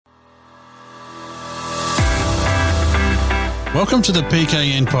Welcome to the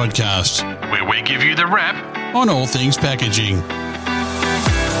PKN Podcast, where we give you the wrap on all things packaging.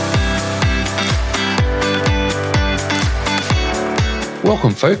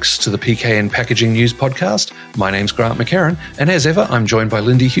 Welcome, folks, to the PKN Packaging News Podcast. My name's Grant McCarran, and as ever, I'm joined by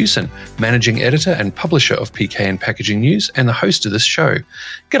Lindy Hewson, Managing Editor and Publisher of PKN Packaging News and the host of this show.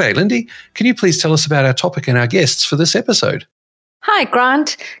 G'day, Lindy. Can you please tell us about our topic and our guests for this episode? Hi,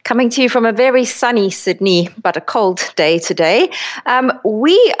 Grant. Coming to you from a very sunny Sydney, but a cold day today.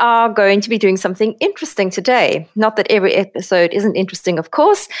 We are going to be doing something interesting today. Not that every episode isn't interesting, of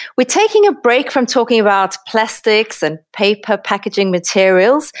course. We're taking a break from talking about plastics and paper packaging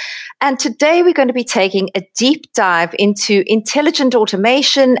materials. And today we're going to be taking a deep dive into intelligent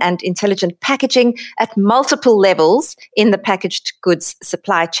automation and intelligent packaging at multiple levels in the packaged goods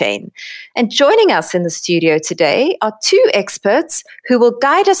supply chain. And joining us in the studio today are two experts who will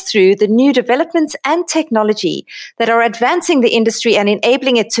guide us through the new developments and technology that are advancing the industry and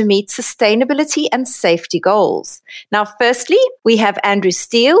enabling it to meet sustainability and safety goals. Now, firstly, we have Andrew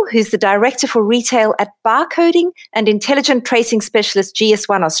Steele, who's the Director for Retail at Barcoding and Intelligent Tracing Specialist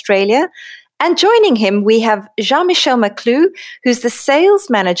GS1 Australia. And joining him, we have Jean-Michel Maclou, who's the Sales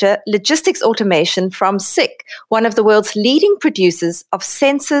Manager, Logistics Automation from SICK, one of the world's leading producers of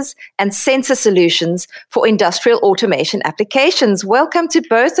sensors and sensor solutions for industrial automation applications. Welcome to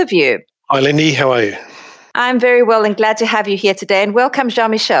both of you. Hi, Lindy. How are you? I'm very well and glad to have you here today. And welcome,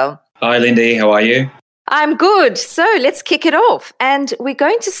 Jean-Michel. Hi, Lindy. How are you? I'm good. So let's kick it off. And we're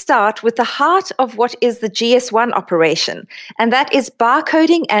going to start with the heart of what is the GS1 operation, and that is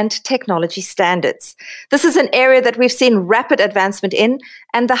barcoding and technology standards. This is an area that we've seen rapid advancement in,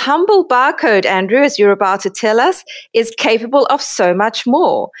 and the humble barcode, Andrew, as you're about to tell us, is capable of so much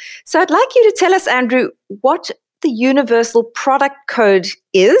more. So I'd like you to tell us, Andrew, what the Universal Product Code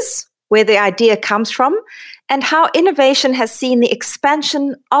is, where the idea comes from, and how innovation has seen the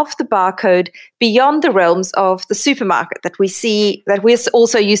expansion of the barcode beyond the realms of the supermarket that we see, that we're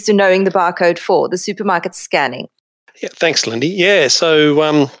also used to knowing the barcode for, the supermarket scanning. Yeah, thanks, Lindy. Yeah,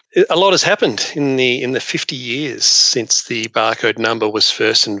 so a lot has happened in the 50 years since the barcode number was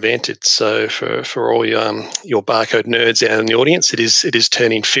first invented. So for all your barcode nerds out in the audience, it is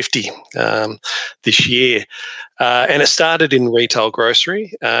turning 50 this year. And it started in retail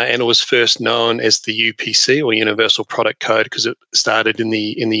grocery, and it was first known as the UPC, or Universal Product Code, because it started in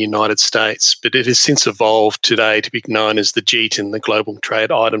the United States. But it has since evolved today to be known as the GTIN, the Global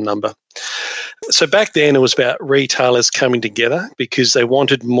Trade Item Number. So back then, it was about retailers coming together because they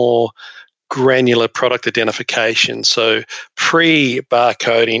wanted more granular product identification. So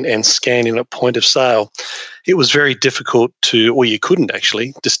pre-barcoding and scanning at point of sale, it was very difficult to, or you couldn't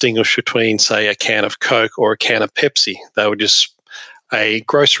actually, distinguish between, say, a can of Coke or a can of Pepsi. They were just a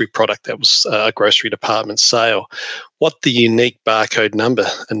grocery product that was a grocery department sale. What the unique barcode number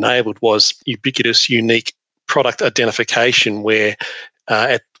enabled was ubiquitous, unique product identification where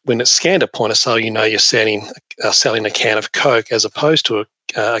when it's scanned at point of sale, you know you're selling a can of Coke as opposed to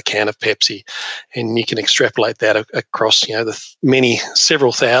a can of Pepsi, and you can extrapolate that across the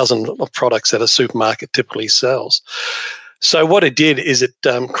several thousand of products that a supermarket typically sells. So what it did is it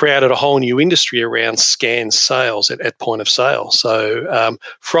created a whole new industry around scanned sales at point of sale. So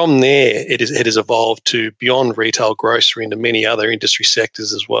from there, it has evolved to beyond retail grocery into many other industry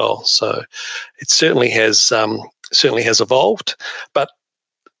sectors as well. So it certainly has evolved, but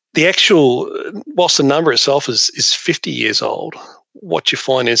whilst the number itself is 50 years old, what you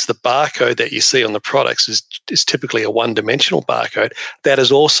find is the barcode that you see on the products is typically a one-dimensional barcode. That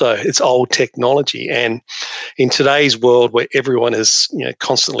is also, it's old technology. And in today's world where everyone is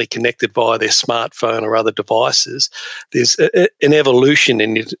constantly connected via their smartphone or other devices, there's an evolution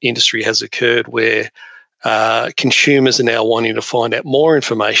in the industry has occurred where consumers are now wanting to find out more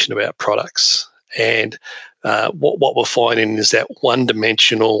information about products. And what we're finding is that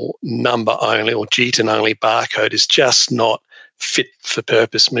one-dimensional number only or GTIN only barcode is just not fit for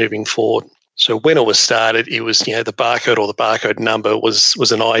purpose moving forward. So when it was started, it was the barcode or the barcode number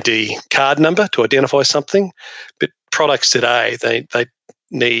was an ID card number to identify something. But products today, they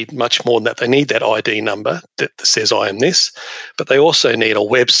need much more than that. They need that ID number that says I am this, but they also need a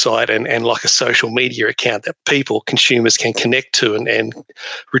website and like a social media account that consumers can connect to and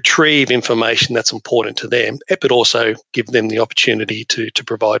retrieve information that's important to them, but also give them the opportunity to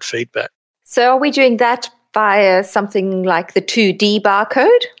provide feedback. So are we doing that via something like the 2D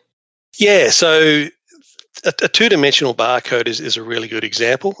barcode? Yeah, so a two-dimensional barcode is a really good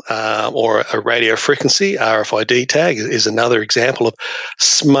example, or a radio frequency RFID tag is another example of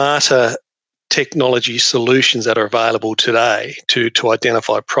smarter technology solutions that are available today to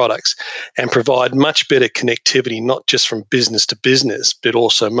identify products and provide much better connectivity, not just from business to business, but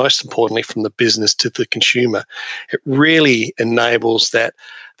also, most importantly, from the business to the consumer. It really enables that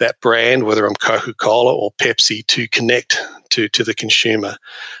brand, whether I'm Coca-Cola or Pepsi, to connect to the consumer.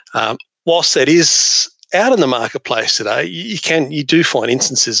 Whilst that is out in the marketplace today, you do find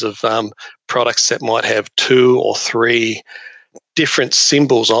instances of products that might have 2 or 3 different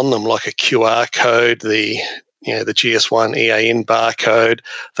symbols on them, like a QR code, the GS1 EAN barcode.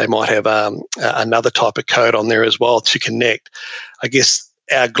 They might have another type of code on there as well to connect. I guess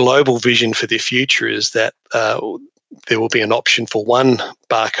our global vision for the future is that there will be an option for one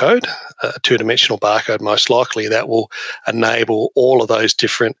barcode, a 2-dimensional barcode most likely, that will enable all of those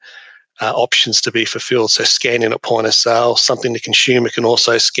different options to be fulfilled. So scanning at point of sale, something the consumer can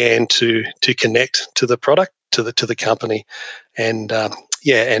also scan to connect to the product, to the company, and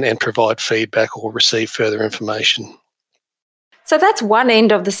provide feedback or receive further information. So that's one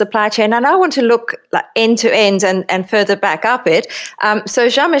end of the supply chain. And I want to look end to end and further back up it. So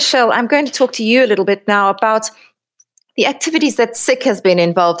Jean-Michel, I'm going to talk to you a little bit now about the activities that SICK has been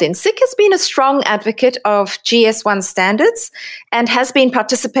involved in. SICK has been a strong advocate of GS1 standards and has been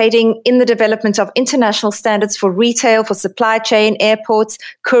participating in the development of international standards for retail, for supply chain, airports,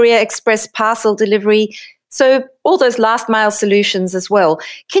 courier express, parcel delivery. So all those last mile solutions as well.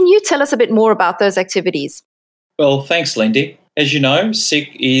 Can you tell us a bit more about those activities? Well, thanks, Lindy. As you know, SICK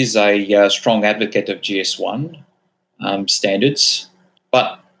is a strong advocate of GS1 standards,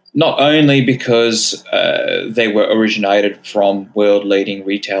 but not only because they were originated from world-leading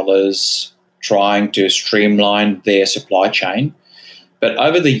retailers trying to streamline their supply chain, but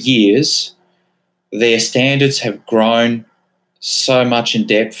over the years, their standards have grown so much in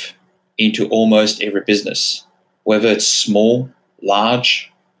depth into almost every business, whether it's small,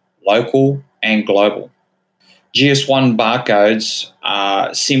 large, local, and global. GS1 barcodes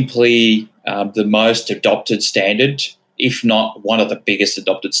are simply the most adopted standard, if not one of the biggest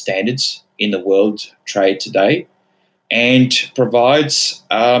adopted standards in the world trade today, and provides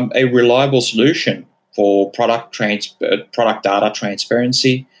a reliable solution for product data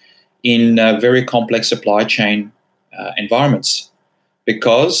transparency in very complex supply chain environments,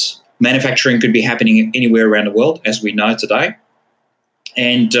 because manufacturing could be happening anywhere around the world, as we know today,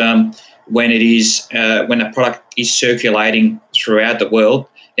 and when a product is circulating throughout the world,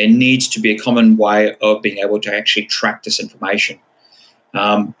 there needs to be a common way of being able to actually track this information.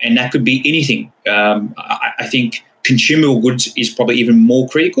 And that could be anything. I think consumable goods is probably even more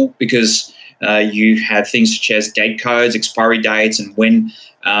critical, because you have things such as date codes, expiry dates, and when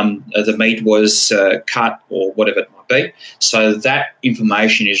the meat was cut or whatever it might be. So that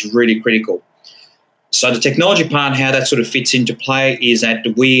information is really critical. So the technology part, how that sort of fits into play, is that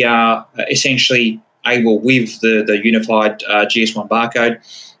we are essentially able, with the unified GS1 barcode,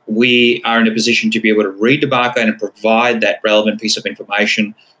 we are in a position to be able to read the barcode and provide that relevant piece of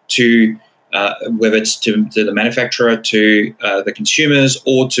information to whether it's to the manufacturer, to the consumers,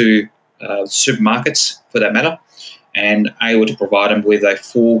 or to supermarkets for that matter, and able to provide them with a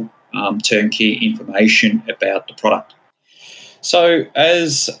full turnkey information about the product. So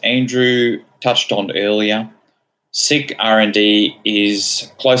as Andrew touched on earlier, SICK R&D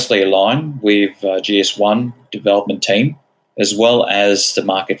is closely aligned with GS1 development team, as well as the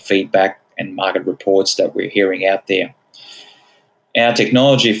market feedback and market reports that we're hearing out there. Our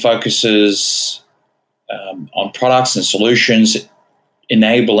technology focuses on products and solutions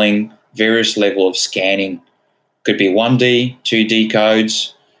enabling various levels of scanning. Could be 1D, 2D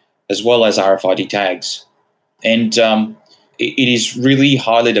codes, as well as RFID tags. And it is really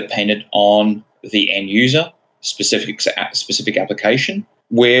highly dependent on the end user, specific application,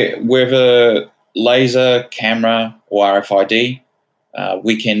 whether laser, camera, or RFID,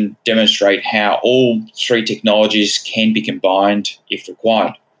 we can demonstrate how all 3 technologies can be combined if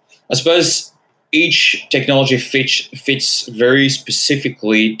required. I suppose each technology fits very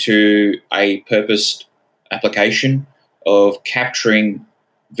specifically to a purposed application of capturing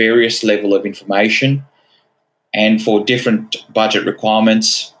various level of information, and for different budget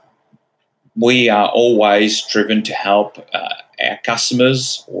requirements, we are always driven to help our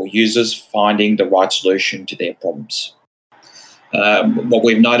customers or users finding the right solution to their problems. What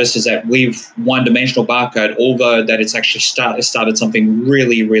we've noticed is that with one-dimensional barcode, although that it's actually started something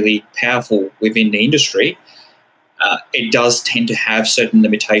really, really powerful within the industry, it does tend to have certain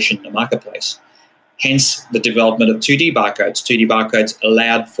limitations in the marketplace. Hence the development of 2D barcodes. 2D barcodes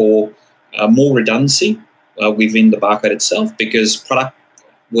allowed for more redundancy within the barcode itself, because product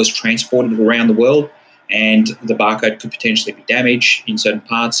was transported around the world and the barcode could potentially be damaged in certain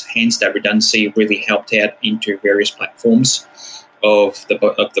parts. Hence, that redundancy really helped out into various platforms of the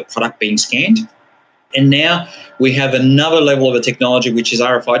product being scanned. And now we have another level of a technology, which is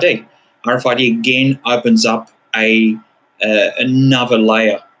RFID. RFID again opens up another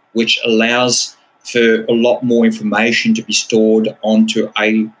layer, which allows for a lot more information to be stored onto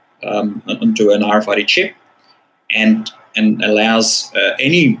an RFID chip, and allows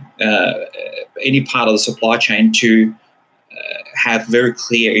any part of the supply chain to have very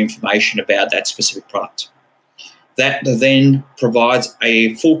clear information about that specific product. That then provides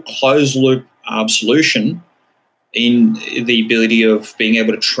a full closed loop solution in the ability of being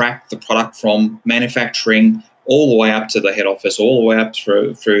able to track the product from manufacturing all the way up to the head office, all the way up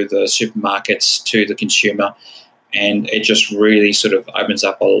through the supermarkets to the consumer. And it just really sort of opens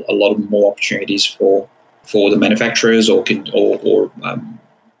up a lot of more opportunities for the manufacturers or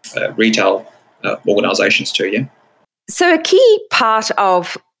retail organisations too, yeah. So a key part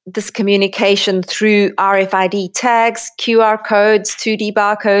of this communication through RFID tags, QR codes, 2D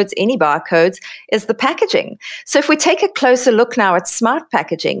barcodes, any barcodes, is the packaging. So if we take a closer look now at smart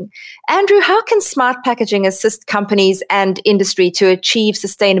packaging, Andrew, how can smart packaging assist companies and industry to achieve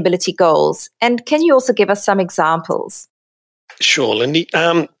sustainability goals? And can you also give us some examples? Sure, Lindy.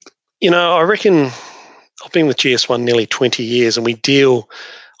 I reckon I've been with GS1 nearly 20 years, and I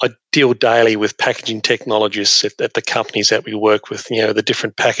deal daily with packaging technologists at the companies that we work with, the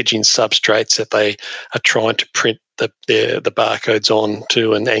different packaging substrates that they are trying to print the barcodes on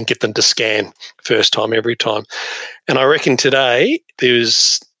to and get them to scan first time, every time. And I reckon today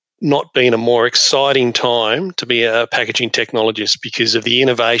there's not been a more exciting time to be a packaging technologist because of the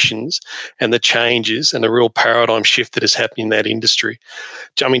innovations and the changes and the real paradigm shift that is happening in that industry.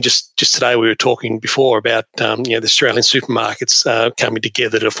 I mean, just today we were talking before about the Australian supermarkets coming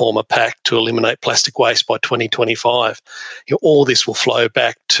together to form a pact to eliminate plastic waste by 2025. All this will flow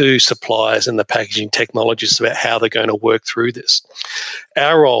back to suppliers and the packaging technologists about how they're going to work through this.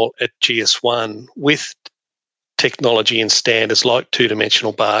 Our role at GS1 with technology and standards like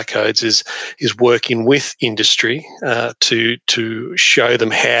two-dimensional barcodes is working with industry to show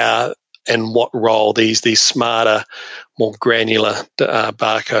them how and what role these smarter, more granular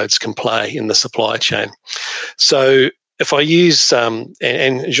barcodes can play in the supply chain. So if I use, and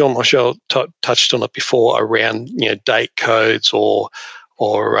Jean-Michel touched on it before around date codes or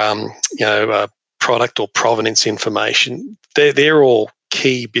product or provenance information, they're all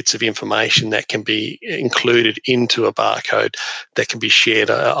key bits of information that can be included into a barcode that can be shared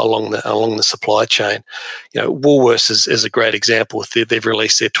along the supply chain. Woolworths is a great example. They've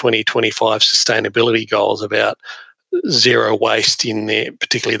released their 2025 sustainability goals about zero waste in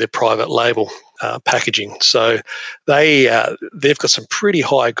particularly their private label packaging. So they've got some pretty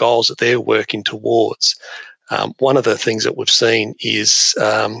high goals that they're working towards. One of the things that we've seen is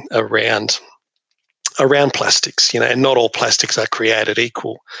around plastics, and not all plastics are created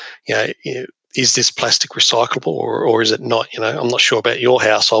equal. Is this plastic recyclable or is it not? I'm not sure about your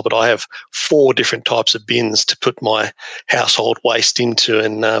household, but I have 4 different types of bins to put my household waste into,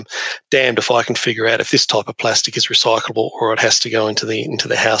 and damned if I can figure out if this type of plastic is recyclable or it has to go into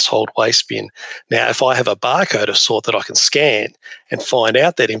the household waste bin. Now, if I have a barcode of sort that I can scan and find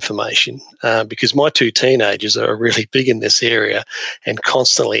out that information, because my 2 teenagers are really big in this area and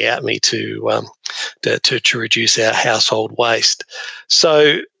constantly at me to reduce our household waste.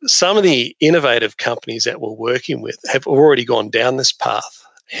 So some of the innovative companies that we're working with have already gone down this path,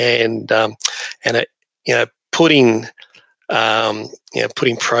 and putting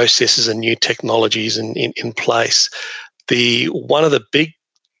processes and new technologies in place. One of the big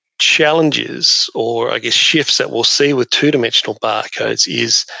challenges, or I guess shifts, that we'll see with two-dimensional barcodes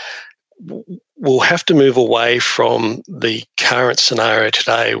is we'll have to move away from the current scenario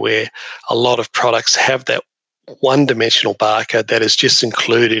today where a lot of products have that one-dimensional barcode that is just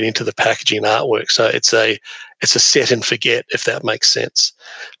included into the packaging artwork. So it's a set and forget, if that makes sense.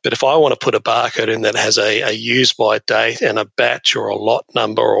 But if I want to put a barcode in that has a use-by date and a batch or a lot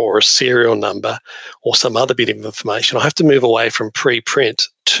number or a serial number or some other bit of information, I have to move away from pre-print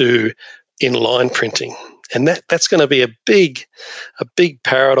to inline printing. And that's going to be a big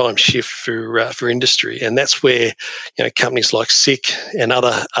paradigm shift for industry, and that's where companies like SICK and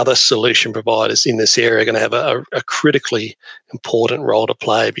other solution providers in this area are going to have a critically important role to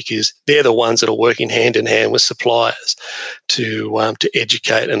play, because they're the ones that are working hand in hand with suppliers to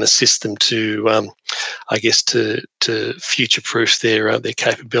educate and assist them to future-proof their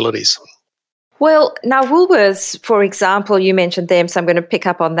capabilities. Well, now Woolworths, for example, you mentioned them, so I'm going to pick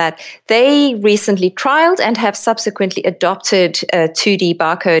up on that. They recently trialed and have subsequently adopted 2D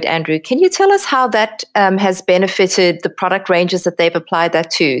barcode, Andrew. Can you tell us how that has benefited the product ranges that they've applied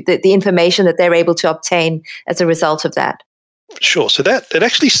that to, the information that they're able to obtain as a result of that? Sure. So it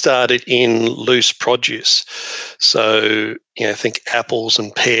actually started in loose produce. So, think apples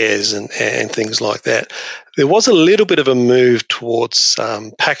and pears and things like that. There was a little bit of a move towards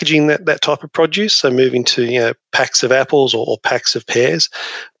packaging that type of produce, so moving to packs of apples or packs of pears.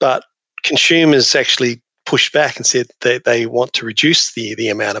 But consumers actually pushed back and said that they want to reduce the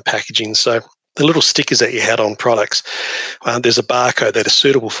amount of packaging. So the little stickers that you had on products, there's a barcode that is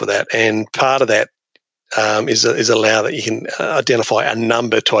suitable for that. And part of that is allow that you can identify a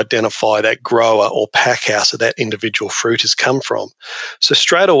number to identify that grower or pack house that that individual fruit has come from. So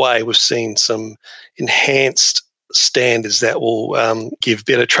straight away, we've seen some enhanced standards that will give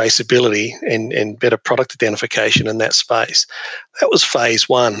better traceability and better product identification in that space. That was phase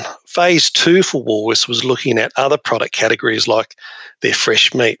one. Phase two for Woolworths was looking at other product categories like their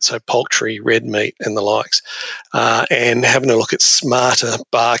fresh meat, so poultry, red meat and the likes, and having a look at smarter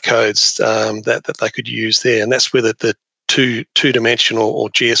barcodes that they could use there. And that's where the two-dimensional or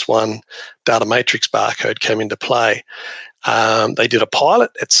GS1 data matrix barcode came into play. They did a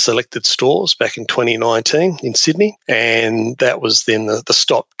pilot at selected stores back in 2019 in Sydney, and that was then the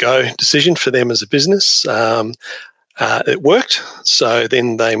stop-go decision for them as a business. It worked, so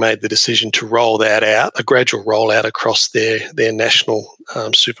then they made the decision to roll that out, a gradual rollout across their national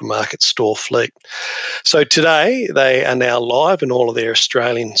supermarket store fleet. So today they are now live in all of their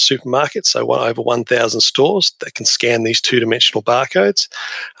Australian supermarkets, so over 1,000 stores that can scan these two-dimensional barcodes.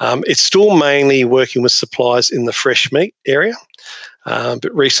 It's still mainly working with suppliers in the fresh meat area.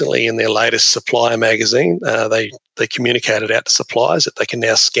 But recently in their latest supplier magazine, they communicated out to suppliers that they can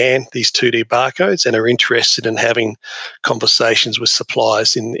now scan these 2D barcodes and are interested in having conversations with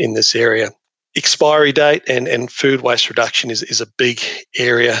suppliers in this area. Expiry date and food waste reduction is a big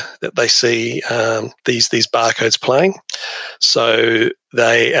area that they see these barcodes playing. So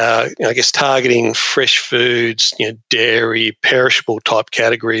they are, targeting fresh foods, dairy, perishable type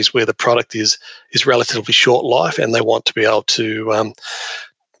categories where the product is relatively short life, and they want to be able to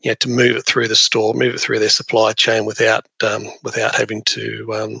to move it through the store, move it through their supply chain without having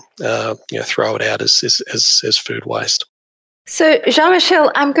to throw it out as food waste. So,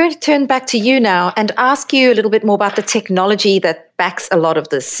 Jean-Michel, I'm going to turn back to you now and ask you a little bit more about the technology that backs a lot of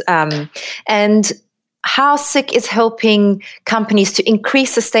this and how SICK is helping companies to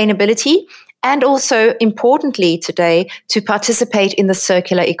increase sustainability and also, importantly today, to participate in the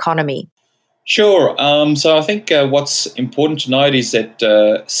circular economy. Sure. So I think what's important to note is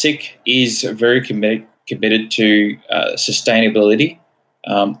that SICK is very committed to sustainability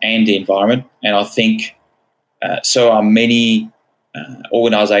and the environment, and I think so are many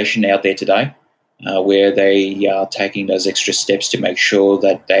organisations out there today where they are taking those extra steps to make sure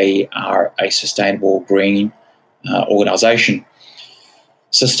that they are a sustainable green organisation.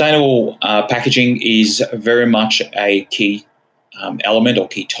 Sustainable packaging is very much a key element or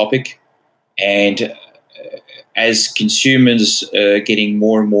key topic, and as consumers are getting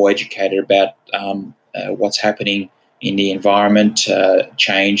more and more educated about what's happening in the environment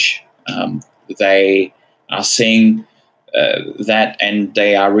change, they are seeing that and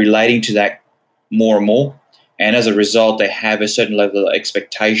they are relating to that more and more. And as a result, they have a certain level of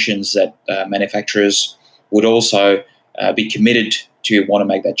expectations that manufacturers would also be committed to want to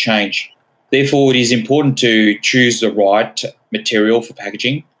make that change. Therefore, it is important to choose the right material for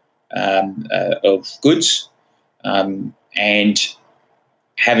packaging of goods. And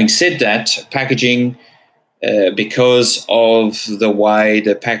having said that, packaging, because of the way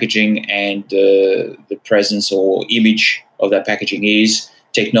the packaging and the presence or image of that packaging is,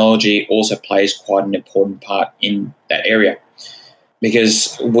 technology also plays quite an important part in that area.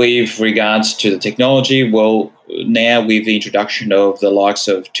 Because with regards to the technology, well, now with the introduction of the likes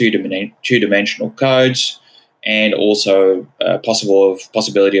of two-dimensional codes and also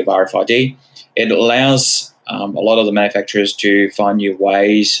possibility of RFID, it allows a lot of the manufacturers to find new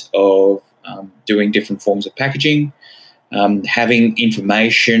ways of doing different forms of packaging, having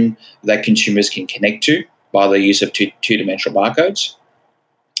information that consumers can connect to by the use of two-dimensional barcodes.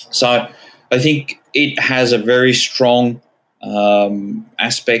 So I think it has a very strong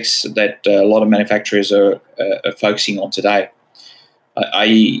aspects that a lot of manufacturers are focusing on today.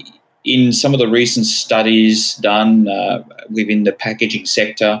 In some of the recent studies done within the packaging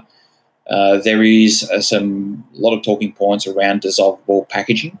sector, there is a lot of talking points around dissolvable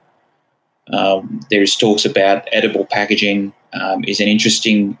packaging. There is talks about edible packaging is an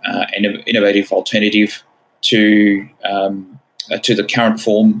interesting and innovative alternative to the current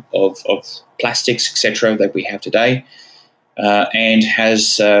form of plastics, etc., that we have today, and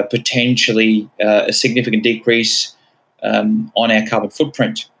has potentially a significant decrease on our carbon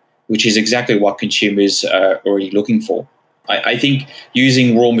footprint, which is exactly what consumers are already looking for. I think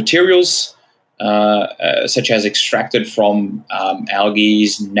using raw materials such as extracted from algae,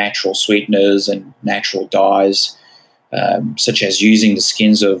 natural sweeteners and natural dyes, such as using the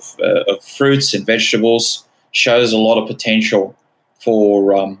skins of fruits and vegetables, shows a lot of potential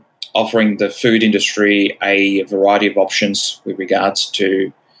for offering the food industry a variety of options with regards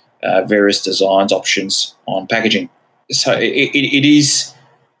to various designs options on packaging. So it is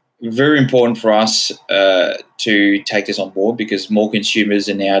very important for us to take this on board, because more consumers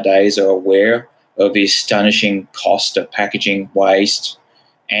nowadays are aware of the astonishing cost of packaging waste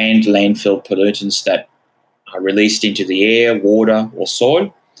and landfill pollutants that are released into the air, water, or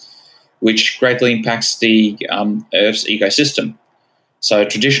soil, which greatly impacts the Earth's ecosystem. So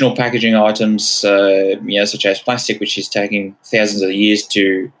traditional packaging items, such as plastic, which is taking thousands of years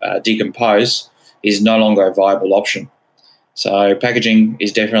to decompose, is no longer a viable option. So packaging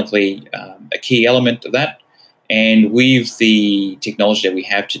is definitely a key element of that. And with the technology that we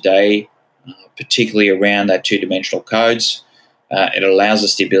have today, particularly around that two-dimensional codes, it allows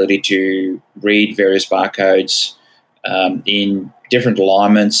us the ability to read various barcodes in different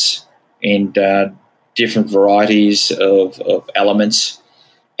alignments and different varieties of elements,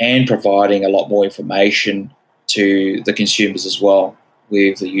 and providing a lot more information to the consumers as well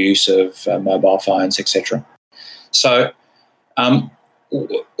with the use of mobile phones, etc. So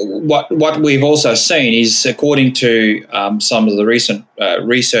what we've also seen is, according to some of the recent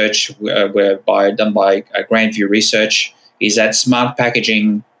research done by Grandview Research, is that smart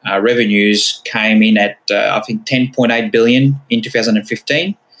packaging revenues came in at, I think, 10.8 billion in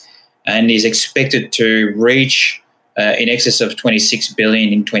 2015, and is expected to reach in excess of 26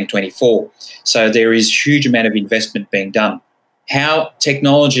 billion in 2024. So there is a huge amount of investment being done. How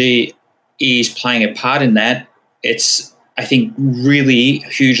technology is playing a part in that, it's, I think, really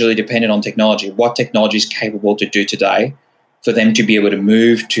hugely dependent on technology. What technology is capable to do today for them to be able to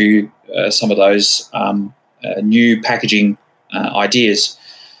move to some of those new packaging ideas.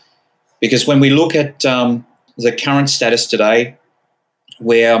 Because when we look at the current status today,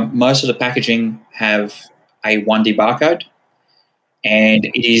 where most of the packaging have a 1D barcode, and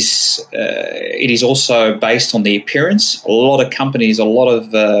it is also based on the appearance. A lot of companies, a lot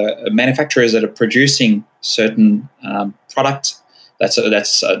of manufacturers that are producing certain product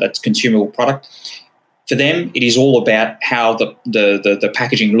that's consumable product, for them it is all about how the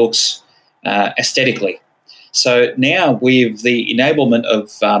packaging looks aesthetically. So now with the enablement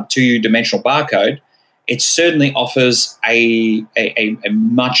of two-dimensional barcode, it certainly offers a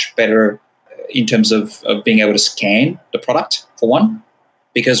much better in terms of being able to scan the product, for one,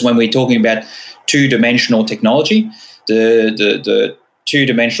 because when we're talking about two-dimensional technology, the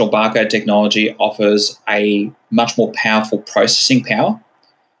two-dimensional barcode technology offers a much more powerful processing power.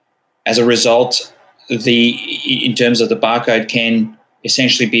 As a result, in terms of the barcode can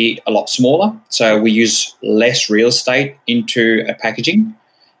essentially be a lot smaller, so we use less real estate into a packaging,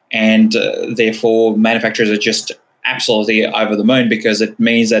 and therefore manufacturers are just absolutely over the moon, because it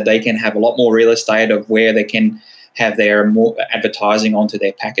means that they can have a lot more real estate of where they can have their more advertising onto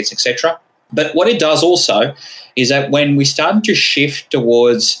their packets, etc. But what it does also is that when we start to shift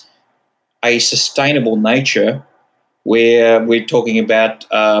towards a sustainable nature, where we're talking about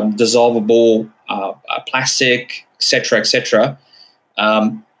dissolvable plastic, etc.,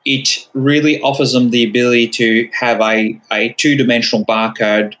 it really offers them the ability to have a two-dimensional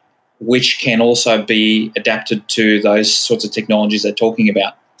barcode, which can also be adapted to those sorts of technologies they're talking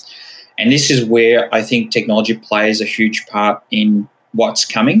about. And this is where I think technology plays a huge part in what's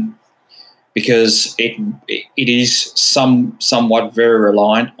coming, because it is somewhat very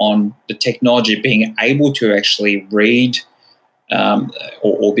reliant on the technology being able to actually read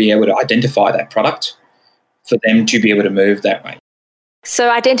or be able to identify that product for them to be able to move that way.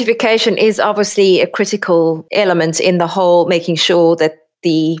 So identification is obviously a critical element in the whole, making sure that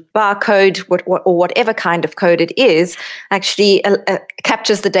the barcode or whatever kind of code it is actually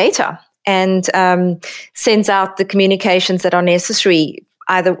captures the data and sends out the communications that are necessary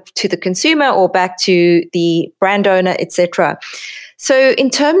either to the consumer or back to the brand owner, etc. So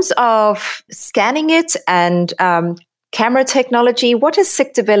in terms of scanning it and camera technology, what has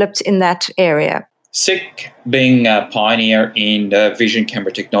SICK developed in that area? SICK, being a pioneer in vision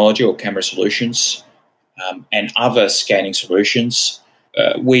camera technology or camera solutions and other scanning solutions,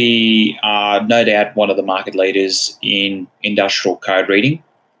 we are no doubt one of the market leaders in industrial code reading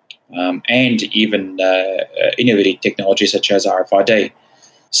and even innovative technology such as RFID.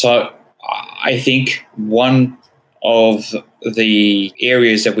 So I think one of the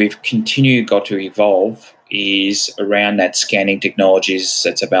areas that we've got to evolve is around that scanning technologies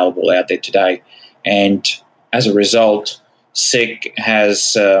that's available out there today. And as a result, SICK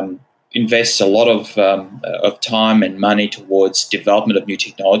has invests a lot of time and money towards development of new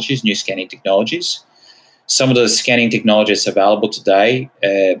technologies, new scanning technologies. Some of the scanning technologies available today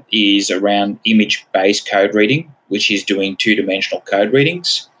is around image-based code reading, which is doing two-dimensional code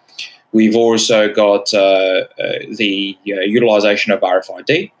readings. We've also got the utilization of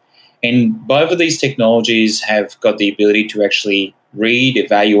RFID. And both of these technologies have got the ability to actually read,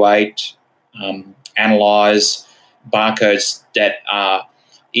 evaluate, analyze barcodes that are,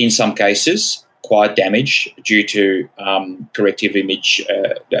 in some cases, quite damaged due to corrective image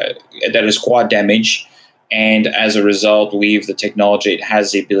that is quite damaged. And as a result, with the technology, it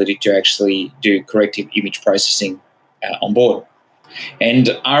has the ability to actually do corrective image processing on board. And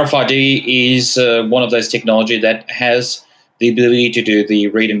RFID is one of those technology that has the ability to do the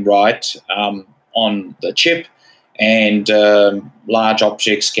read and write on the chip, and large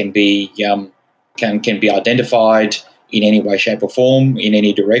objects can be identified in any way, shape, or form, in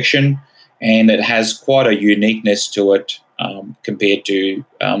any direction, and it has quite a uniqueness to it compared to,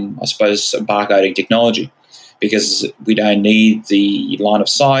 I suppose, barcoding technology, because we don't need the line of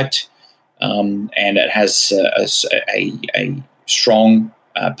sight, and it has a strong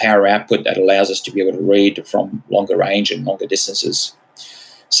power output that allows us to be able to read from longer range and longer distances.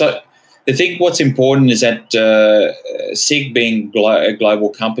 So I think what's important is that SICK being a global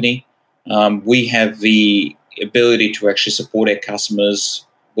company, we have the ability to actually support our customers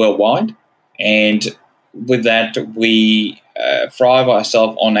worldwide. And with that, we thrive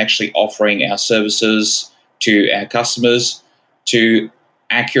ourselves on actually offering our services to our customers to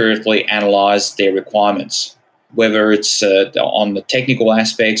accurately analyze their requirements, whether it's on the technical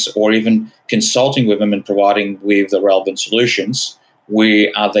aspects or even consulting with them and providing with the relevant solutions.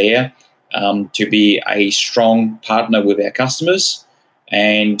 We are there to be a strong partner with our customers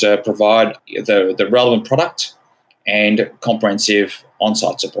and provide the relevant product and comprehensive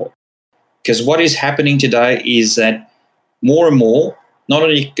on-site support. Because what is happening today is that more and more, not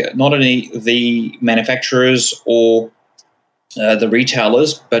only the manufacturers or the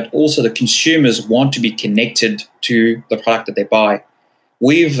retailers, but also the consumers want to be connected to the product that they buy.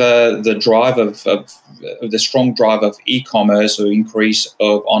 With the drive of the strong drive of e-commerce or increase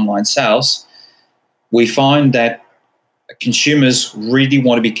of online sales, we find that consumers really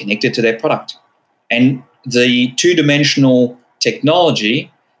want to be connected to their product. And the two-dimensional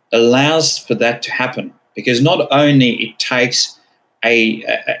technology allows for that to happen, because not only it takes a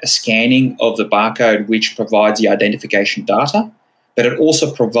scanning of the barcode which provides the identification data, but it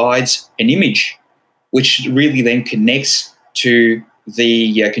also provides an image which really then connects to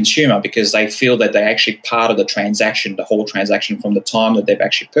the consumer, because they feel that they're actually part of the transaction, the whole transaction, from the time that they've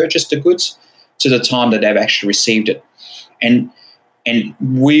actually purchased the goods to the time that they've actually received it. And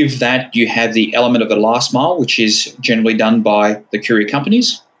with that, you have the element of the last mile, which is generally done by the courier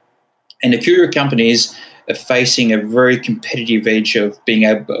companies. And the courier companies are facing a very competitive edge of being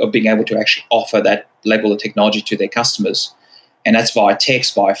able to actually offer that level of technology to their customers. And that's via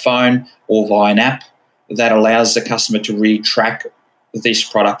text, via phone, or via an app that allows the customer to really track this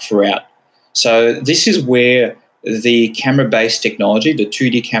product throughout. So this is where the camera-based technology, the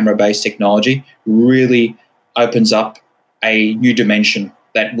 2D camera-based technology, really opens up a new dimension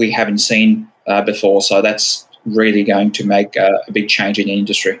that we haven't seen before. So that's really going to make a big change in the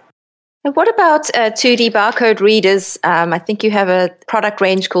industry. And what about 2D barcode readers? I think you have a product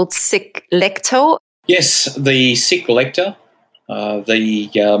range called SICK Lector. Yes, the SICK Lector. The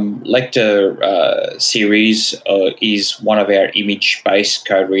Lector series is one of our image-based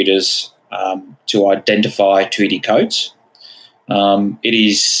code readers to identify 2D codes. It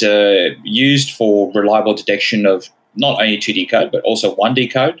is used for reliable detection of not only 2D code, but also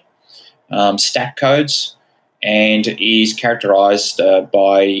 1D code, stack codes, and is characterized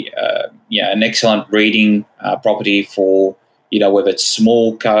by an excellent reading property for, whether it's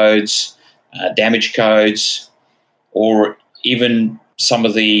small codes, damaged codes, or even some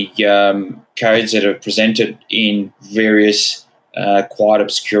of the codes that are presented in various quite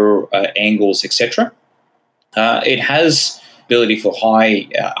obscure angles, etc. It has ability for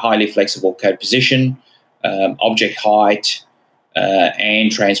highly flexible code position, object height,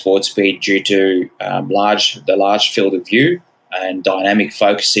 and transport speed due to the large field of view and dynamic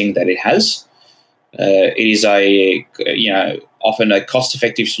focusing that it has. It is often a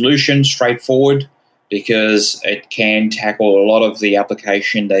cost-effective solution, straightforward, because it can tackle a lot of the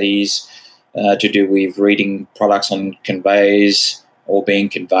application that is to do with reading products on conveyors or being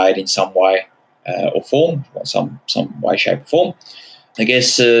conveyed in some way or form, or some way, shape, or form. I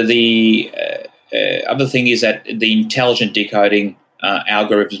guess the other thing is that the intelligent decoding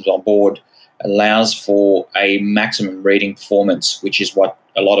algorithms on board allows for a maximum reading performance, which is what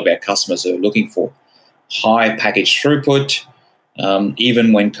a lot of our customers are looking for. High package throughput,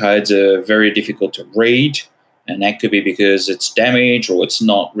 even when codes are very difficult to read, and that could be because it's damaged or it's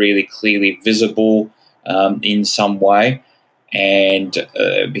not really clearly visible in some way. And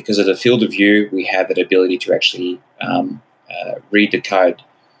because of the field of view, we have that ability to actually read the code.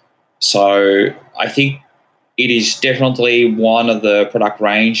 So I think it is definitely one of the product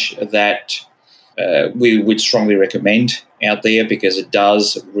range that we would strongly recommend out there, because it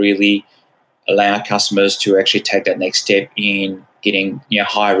does really allow customers to actually take that next step in getting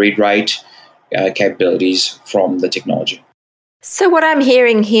high read rate capabilities from the technology. So what I'm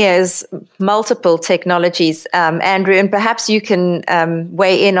hearing here is multiple technologies, Andrew, and perhaps you can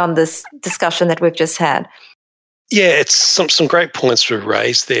weigh in on this discussion that we've just had. Yeah, it's some great points we've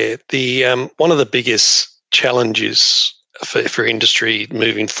raised there. The one of the biggest challenges for industry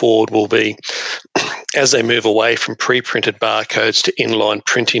moving forward will be, as they move away from pre-printed barcodes to inline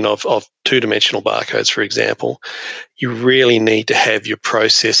printing of two-dimensional barcodes, for example, you really need to have your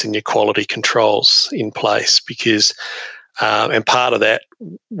process and your quality controls in place, because and part of that,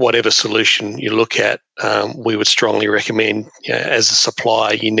 whatever solution you look at, we would strongly recommend, as a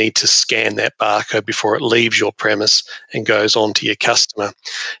supplier, you need to scan that barcode before it leaves your premise and goes on to your customer.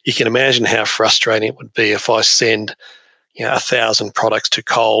 You can imagine how frustrating it would be if I send 1,000 products to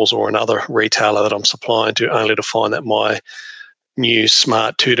Coles or another retailer that I'm supplying to, only to find that my new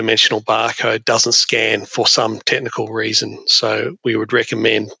smart two-dimensional barcode doesn't scan for some technical reason. So we would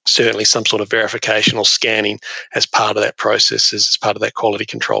recommend certainly some sort of verification or scanning as part of that process, as part of that quality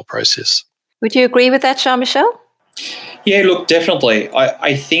control process. Would you agree with that, Jean-Michel? Yeah, look, definitely.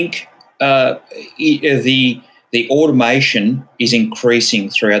 I think the automation is increasing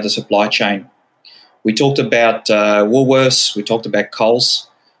throughout the supply chain. We talked about Woolworths, we talked about Coles.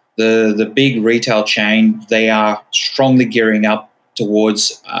 The big retail chain, they are strongly gearing up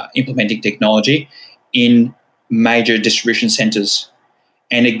towards implementing technology in major distribution centres.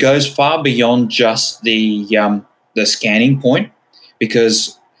 And it goes far beyond just the scanning point,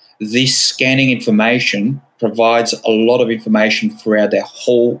 because this scanning information provides a lot of information throughout their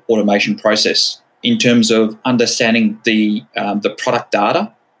whole automation process in terms of understanding the product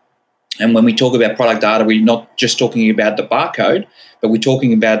data. And when we talk about product data, we're not just talking about the barcode, but we're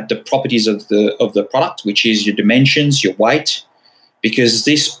talking about the properties of the product, which is your dimensions, your weight, because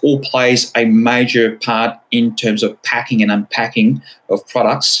this all plays a major part in terms of packing and unpacking of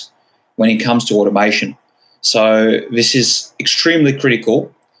products when it comes to automation. So this is extremely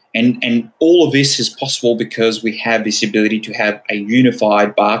critical, and all of this is possible because we have this ability to have a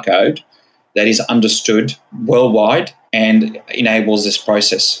unified barcode that is understood worldwide and enables this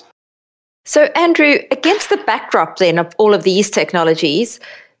process. So, Andrew, against the backdrop then of all of these technologies,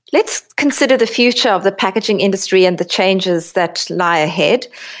 let's consider the future of the packaging industry and the changes that lie ahead.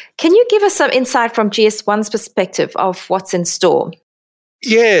 Can you give us some insight from GS1's perspective of what's in store?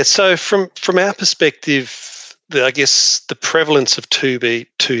 Yeah, so from our perspective, I guess the prevalence of 2D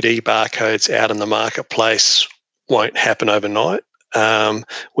barcodes out in the marketplace won't happen overnight.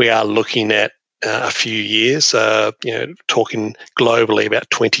 We are looking at a few years, talking globally about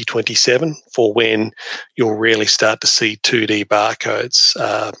 2027 for when you'll really start to see 2D barcodes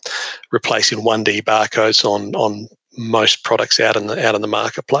replacing 1D barcodes on most products out in the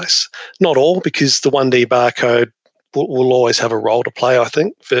marketplace. Not all, because the 1D barcode will always have a role to play, I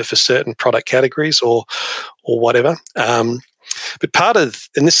think, for certain product categories or whatever. But part of,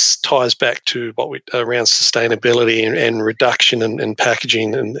 and this ties back to what we around sustainability and reduction and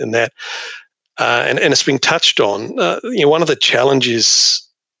packaging and that. And it's been touched on. One of the challenges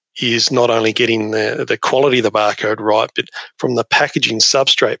is not only getting the quality of the barcode right, but from the packaging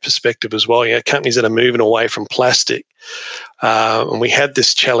substrate perspective as well. Companies that are moving away from plastic. And we had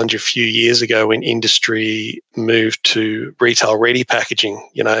this challenge a few years ago when industry moved to retail-ready packaging.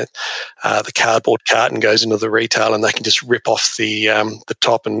 The cardboard carton goes into the retail and they can just rip off the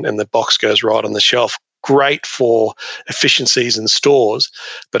top and the box goes right on the shelf. Great for efficiencies in stores,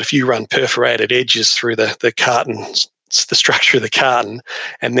 but if you run perforated edges through the carton, the structure of the carton,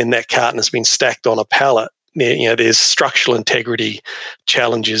 and then that carton has been stacked on a pallet, there's structural integrity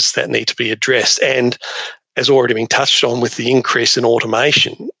challenges that need to be addressed. And as already been touched on with the increase in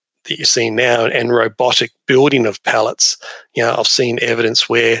automation, that you're seeing now and robotic building of pallets. I've seen evidence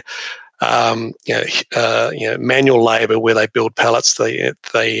where manual labour where they build pallets, the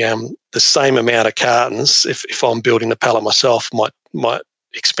same amount of cartons, if I'm building the pallet myself, might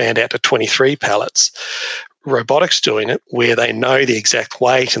expand out to 23 pallets. Robotics doing it where they know the exact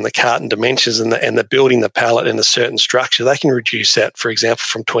weight and the carton dimensions and they're building the pallet in a certain structure, they can reduce that, for example,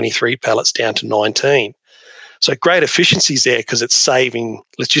 from 23 pallets down to 19. So great efficiencies there because it's saving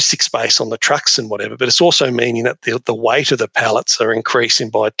logistics space on the trucks and whatever, but it's also meaning that the weight of the pallets are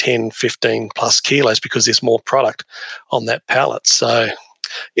increasing by 10, 15 plus kilos because there's more product on that pallet. So,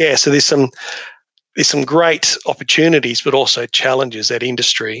 so there's some great opportunities, but also challenges that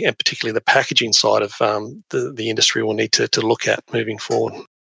industry, and particularly the packaging side of the industry, will need to look at moving forward.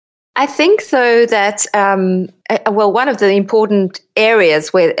 I think, though, that, one of the important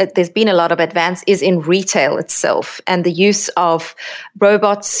areas where there's been a lot of advance is in retail itself and the use of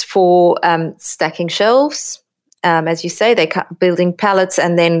robots for stacking shelves. As you say, they're building pallets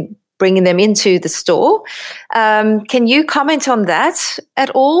and then bringing them into the store. Can you comment on that at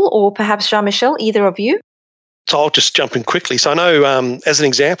all, or perhaps Jean-Michel, either of you? So I'll just jump in quickly. So I know, as an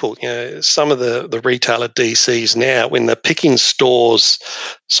example, some of the retailer DCs now, when they're picking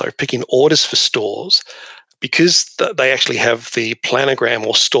orders for stores, because they actually have the planogram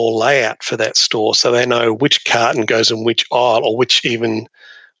or store layout for that store, so they know which carton goes in which aisle or which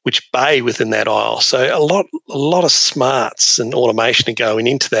bay within that aisle. So a lot of smarts and automation are going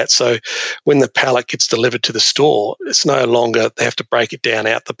into that. So when the pallet gets delivered to the store, it's no longer they have to break it down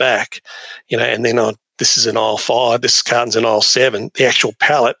out the back, and then this is in aisle 5, this carton's in aisle 7. The actual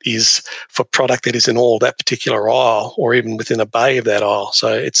pallet is for product that is in all that particular aisle or even within a bay of that aisle.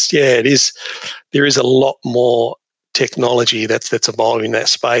 So there is a lot more technology that's evolving in that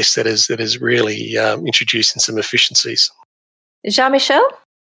space that is really introducing some efficiencies. Jean-Michel?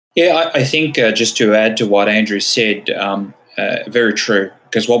 Yeah, I think just to add to what Andrew said, very true,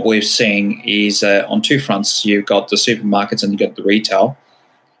 because what we're seeing is on two fronts. You've got the supermarkets and you've got the retail.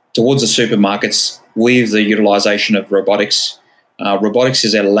 Towards the supermarkets, with the utilisation of robotics, robotics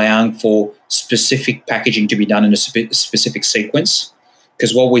is allowing for specific packaging to be done in a specific sequence,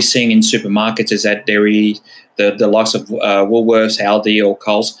 because what we're seeing in supermarkets is that the likes of Woolworths, Aldi or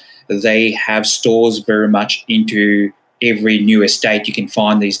Coles, they have stores very much into every new estate you can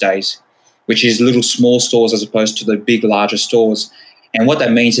find these days, which is little small stores as opposed to the big, larger stores. And what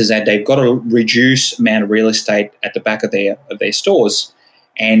that means is that they've got to reduce amount of real estate at the back of their stores,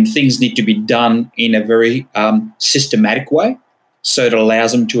 and things need to be done in a very systematic way, so it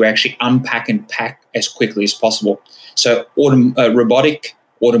allows them to actually unpack and pack as quickly as possible. So robotic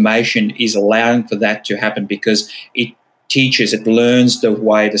automation is allowing for that to happen because it learns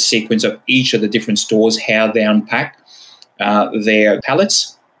the sequence of each of the different stores, how they unpack their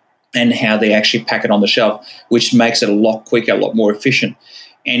pallets and how they actually pack it on the shelf, which makes it a lot quicker, a lot more efficient.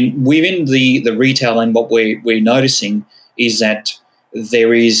 And within the retail, and what we're noticing is that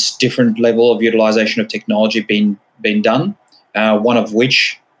there is different level of utilisation of technology being done, one of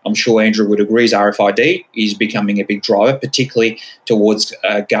which I'm sure Andrew would agree is RFID is becoming a big driver, particularly towards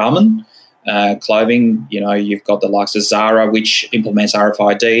garment, clothing. You've got the likes of Zara, which implements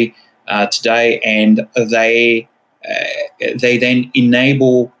RFID today, and they then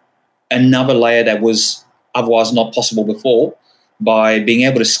enable another layer that was otherwise not possible before, by being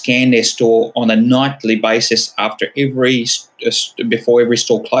able to scan their store on a nightly basis before every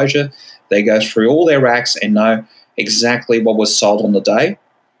store closure. They go through all their racks and know exactly what was sold on the day.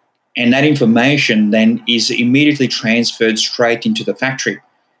 And that information then is immediately transferred straight into the factory,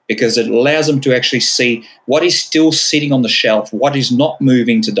 because it allows them to actually see what is still sitting on the shelf, what is not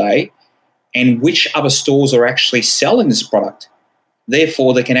moving today, and which other stores are actually selling this product.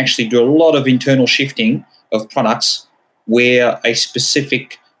 Therefore, they can actually do a lot of internal shifting of products where a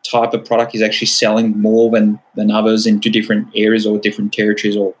specific type of product is actually selling more than others into different areas or different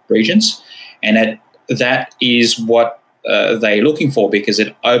territories or regions. And that is what they're looking for, because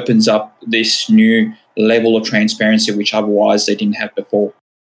it opens up this new level of transparency which otherwise they didn't have before.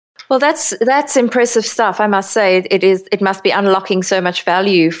 Well, that's impressive stuff, I must say. It must be unlocking so much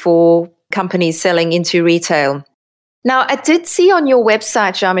value for companies selling into retail. Now, I did see on your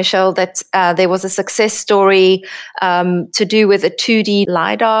website, Jean-Michel, that there was a success story to do with a 2D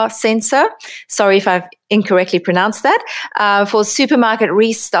LiDAR sensor. Sorry if I've incorrectly pronounced that, for supermarket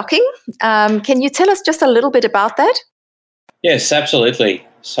restocking. Can you tell us just a little bit about that? Yes, absolutely.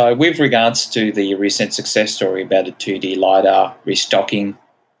 So with regards to the recent success story about a 2D LiDAR restocking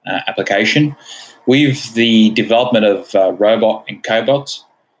application, with the development of robot and cobots,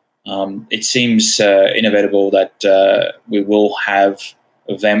 it seems inevitable that we will have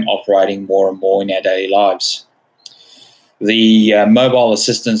of them operating more and more in our daily lives. The mobile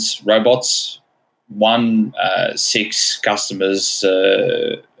assistance robots, 6 customers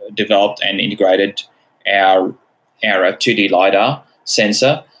developed and integrated our 2D LiDAR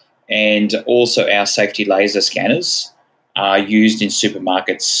sensor, and also our safety laser scanners are used in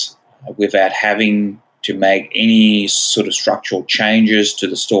supermarkets without having to make any sort of structural changes to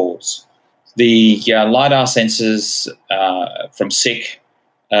the stores. The LiDAR sensors from SICK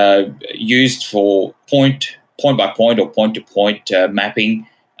used for point-by-point or point-to-point mapping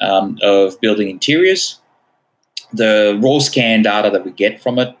of building interiors. The raw scan data that we get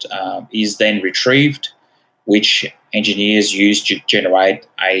from it is then retrieved, which engineers use to generate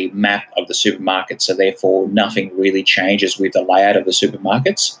a map of the supermarket. So therefore, nothing really changes with the layout of the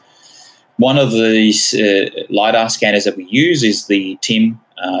supermarkets. One of these LiDAR scanners that we use is the TIM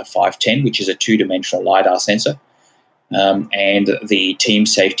 510, which is a 2-dimensional LiDAR sensor, and the TIM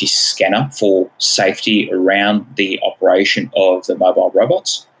Safety Scanner for safety around the operation of the mobile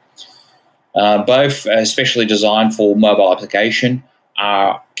robots. Both specially designed for mobile application,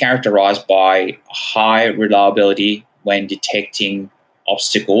 are characterized by high reliability when detecting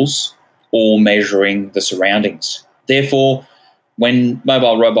obstacles or measuring the surroundings. Therefore, when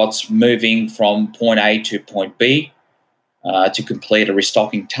mobile robots moving from point A to point B to complete a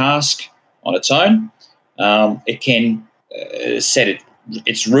restocking task on its own, it can set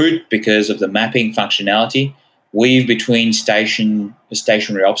its route because of the mapping functionality, weave between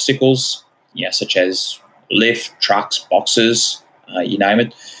stationary obstacles, such as lift, trucks, boxes, you name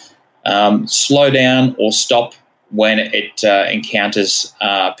it, slow down or stop when it encounters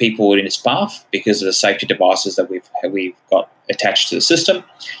people in its path because of the safety devices that we've got attached to the system,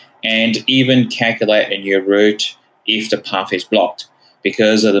 and even calculate a new route if the path is blocked.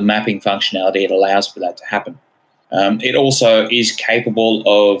 Because of the mapping functionality, it allows for that to happen. It also is capable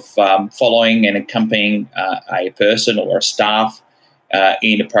of following and accompanying a person or a staff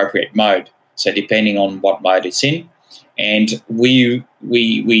in appropriate mode. So depending on what mode it's in. And we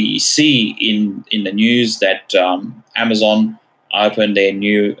see in the news that Amazon opened their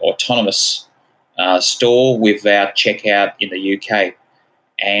new autonomous store without checkout in the UK.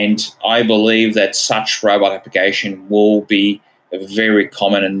 And I believe that such robot application will be very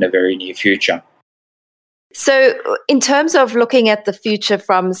common in the very near future. So in terms of looking at the future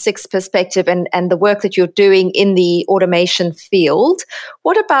from SICK's perspective and the work that you're doing in the automation field,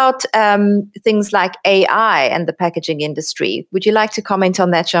 what about things like AI and the packaging industry? Would you like to comment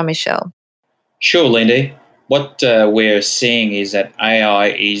on that, Jean-Michel? Sure, Lindy. What we're seeing is that AI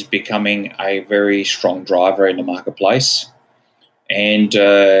is becoming a very strong driver in the marketplace. And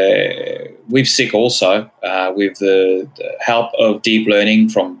with SICK also, with the help of deep learning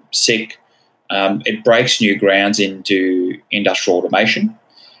from SICK, it breaks new grounds into industrial automation,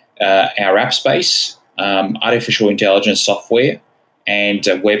 our app space, artificial intelligence software, and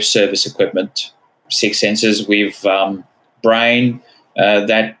web service equipment. SICK sensors with brain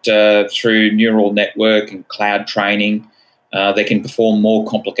that through neural network and cloud training, they can perform more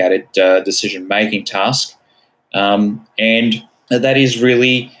complicated decision-making tasks. And that is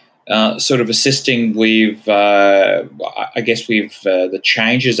really sort of assisting with, the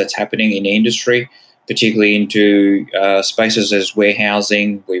changes that's happening in the industry, particularly into spaces as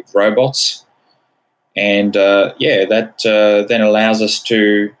warehousing with robots. And, that then allows us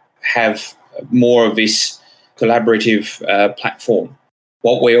to have more of this collaborative platform.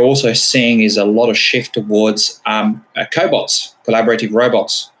 What we're also seeing is a lot of shift towards cobots, collaborative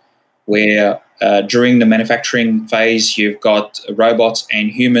robots, where during the manufacturing phase, you've got robots and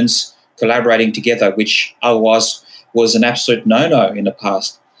humans collaborating together, which otherwise was an absolute no-no in the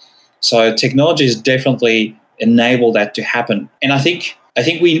past. So technology has definitely enabled that to happen. And I think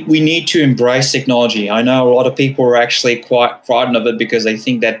we need to embrace technology. I know a lot of people are actually quite frightened of it because they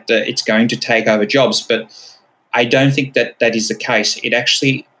think that it's going to take over jobs, but I don't think that is the case. It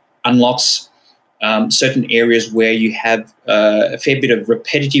actually unlocks certain areas where you have a fair bit of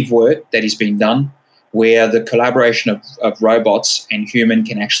repetitive work that is being done, where the collaboration of robots and human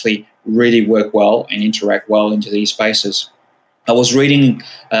can actually really work well and interact well into these spaces. I was reading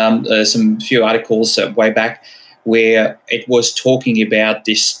some few articles way back where it was talking about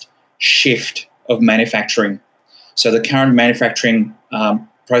this shift of manufacturing. So the current manufacturing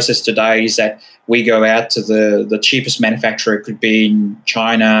process today is that we go out to the cheapest manufacturer. It could be in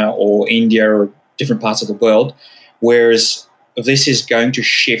China or India or different parts of the world, whereas this is going to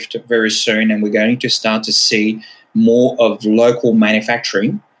shift very soon and we're going to start to see more of local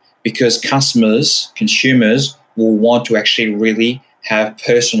manufacturing because consumers will want to actually really have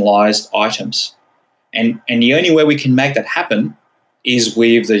personalized items. And the only way we can make that happen is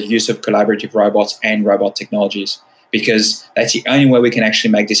with the use of collaborative robots and robot technologies, because that's the only way we can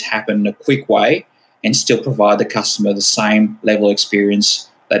actually make this happen in a quick way and still provide the customer the same level of experience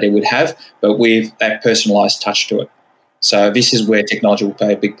that they would have, but with that personalised touch to it. So this is where technology will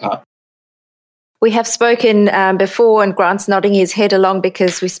play a big part. We have spoken before, and Grant's nodding his head along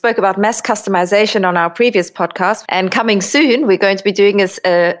because we spoke about mass customization on our previous podcast. And coming soon, we're going to be doing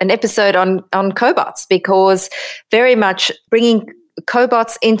an episode on cobots, because very much bringing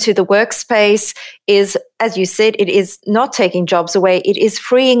cobots into the workspace is, as you said, it is not taking jobs away. It is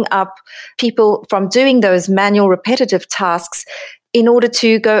freeing up people from doing those manual, repetitive tasks in order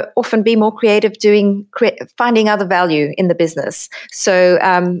to go off and be more creative, finding other value in the business. So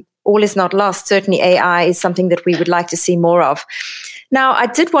all is not lost. Certainly AI is something that we would like to see more of. Now, I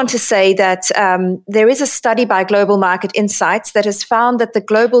did want to say that there is a study by Global Market Insights that has found that the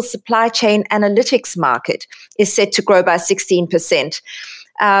global supply chain analytics market is set to grow by 16%,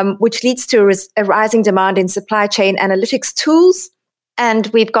 which leads to a rising demand in supply chain analytics tools. And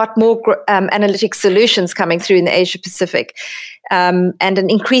we've got more analytics solutions coming through in the Asia Pacific, and an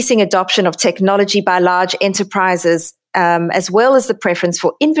increasing adoption of technology by large enterprises, as well as the preference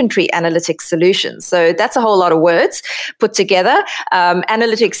for inventory analytics solutions. So that's a whole lot of words put together.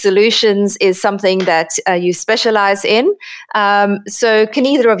 Analytics solutions is something that you specialize in. So can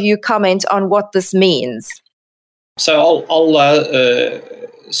either of you comment on what this means? So I'll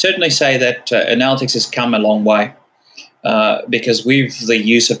certainly say that analytics has come a long way, because with the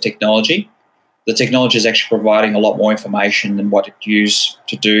use of technology, the technology is actually providing a lot more information than what it used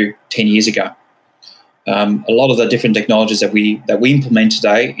to do 10 years ago. A lot of the different technologies that we implement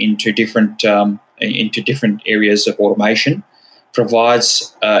today into different areas of automation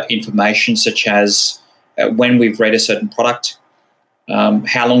provides information such as when we've read a certain product,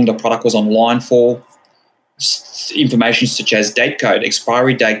 how long the product was online for, information such as date code,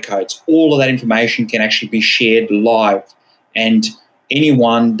 expiry date codes. All of that information can actually be shared live, and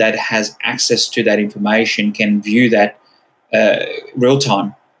anyone that has access to that information can view that real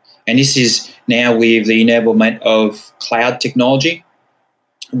time. And this is now with the enablement of cloud technology.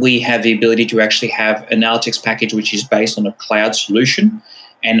 We have the ability to actually have an analytics package which is based on a cloud solution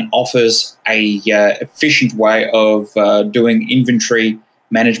and offers a efficient way of doing inventory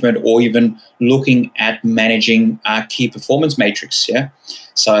management, or even looking at managing key performance matrix. Yeah,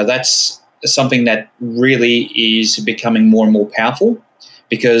 so that's something that really is becoming more and more powerful,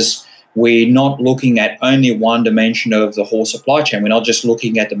 because we're not looking at only one dimension of the whole supply chain. We're not just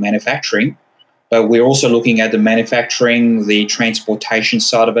looking at the manufacturing, but we're also looking at the manufacturing, the transportation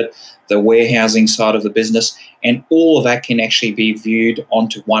side of it, the warehousing side of the business, and all of that can actually be viewed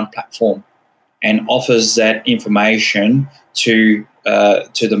onto one platform and offers that information to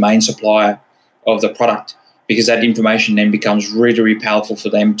the main supplier of the product, because that information then becomes really, really powerful for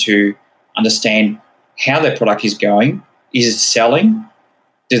them to understand how their product is going. Is it selling?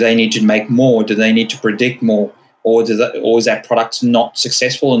 Do they need to make more? Do they need to predict more? Or is that product not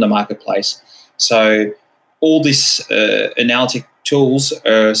successful in the marketplace? So all these analytic tools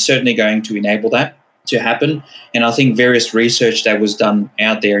are certainly going to enable that to happen. And I think various research that was done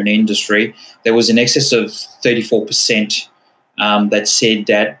out there in the industry, there was in excess of 34% that said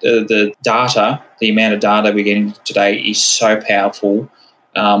that the amount of data we're getting today is so powerful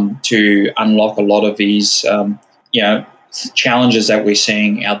to unlock a lot of these, challenges that we're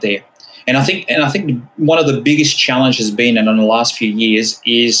seeing out there. And I think one of the biggest challenges has been, and in the last few years,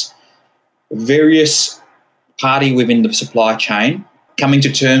 is various party within the supply chain coming to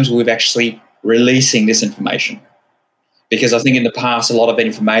terms with actually releasing this information. Because I think in the past, a lot of that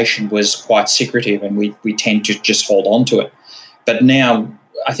information was quite secretive, and we tend to just hold on to it. But now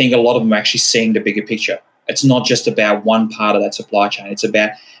I think a lot of them are actually seeing the bigger picture. It's not just about one part of that supply chain. It's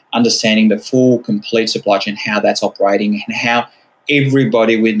about understanding the full, complete supply chain, how that's operating, and how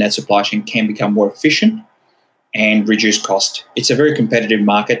everybody within that supply chain can become more efficient and reduce cost. It's a very competitive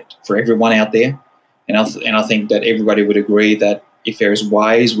market for everyone out there. And I think that everybody would agree that if there's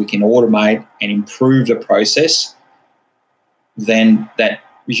ways we can automate and improve the process, then that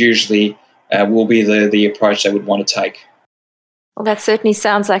usually will be the approach they would want to take. Well, that certainly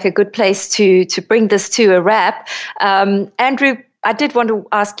sounds like a good place to bring this to a wrap. Andrew, I did want to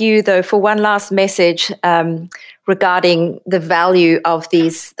ask you, though, for one last message regarding the value of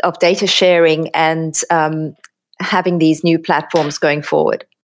data sharing and having these new platforms going forward.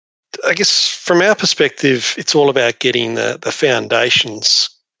 I guess from our perspective, it's all about getting the foundations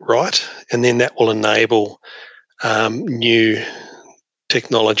right, and then that will enable new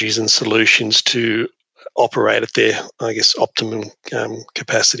technologies and solutions to operate at their, I guess, optimum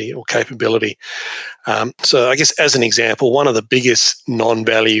capacity or capability. So I guess as an example, one of the biggest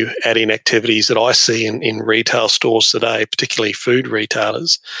non-value adding activities that I see in retail stores today, particularly food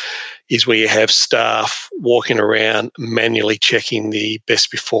retailers, is where you have staff walking around manually checking the best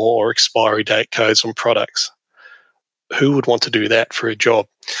before or expiry date codes on products. Who would want to do that for a job?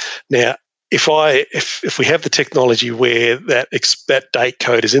 Now, if we have the technology where that date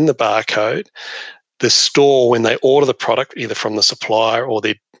code is in the barcode, the store, when they order the product, either from the supplier or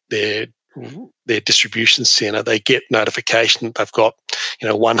their distribution center, they get notification that they've got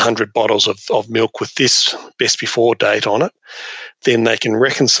 100 bottles of milk with this best before date on it. Then they can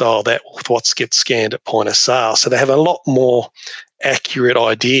reconcile that with what gets scanned at point of sale. So they have a lot more accurate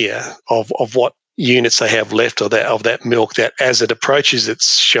idea of what units they have left of that milk, that as it approaches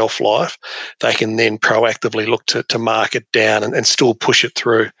its shelf life, they can then proactively look to mark it down and still push it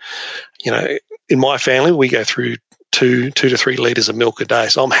through. In my family, we go through 2 to 3 litres of milk a day.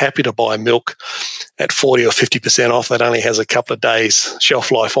 So I'm happy to buy milk at 40 or 50% off that only has a couple of days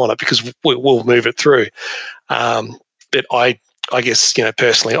shelf life on it, because we'll move it through. But I guess,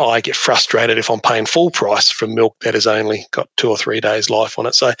 personally, I get frustrated if I'm paying full price for milk that has only got 2 or 3 days life on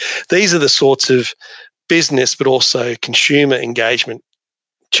it. So these are the sorts of business, but also consumer engagement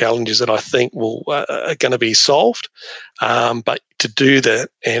challenges that I think are going to be solved. But to do that,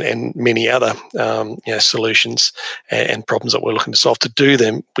 and many other solutions and problems that we're looking to solve, to do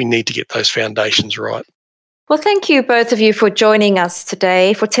them, we need to get those foundations right. Well, thank you, both of you, for joining us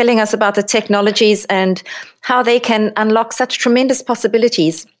today, for telling us about the technologies and how they can unlock such tremendous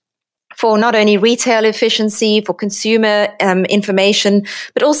possibilities for not only retail efficiency, for consumer information,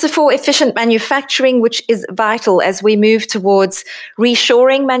 but also for efficient manufacturing, which is vital as we move towards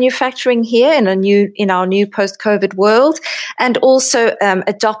reshoring manufacturing here in our new post-COVID world, and also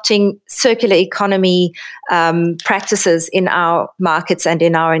adopting circular economy practices in our markets and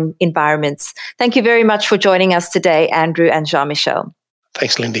in our environments. Thank you very much for joining us today, Andrew and Jean-Michel.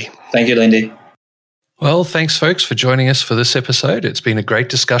 Thanks, Lindy. Thank you, Lindy. Well, thanks, folks, for joining us for this episode. It's been a great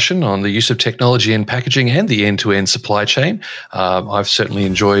discussion on the use of technology in packaging and the end-to-end supply chain. I've certainly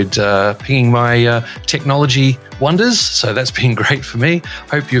enjoyed pinging my technology wonders, so that's been great for me.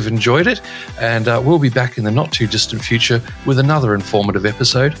 Hope you've enjoyed it, and we'll be back in the not-too-distant future with another informative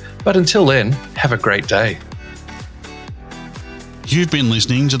episode. But until then, have a great day. You've been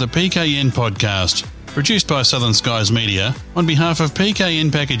listening to the PKN Podcast, produced by Southern Skies Media on behalf of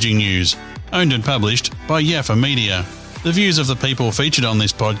PKN Packaging News. Owned and published by Yaffa Media. The views of the people featured on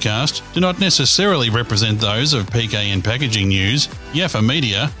this podcast do not necessarily represent those of PKN Packaging News, Yaffa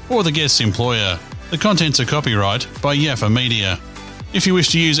Media, or the guest's employer. The contents are copyright by Yaffa Media. If you wish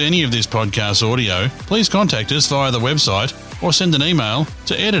to use any of this podcast audio, please contact us via the website or send an email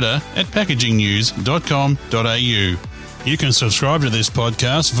to editor@packagingnews.com.au. You can subscribe to this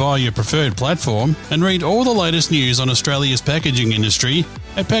podcast via your preferred platform and read all the latest news on Australia's packaging industry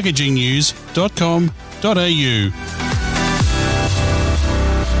at packagingnews.com.au.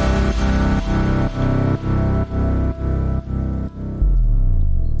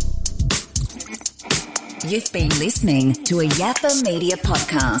 You've been listening to a Yaffa Media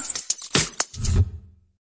podcast.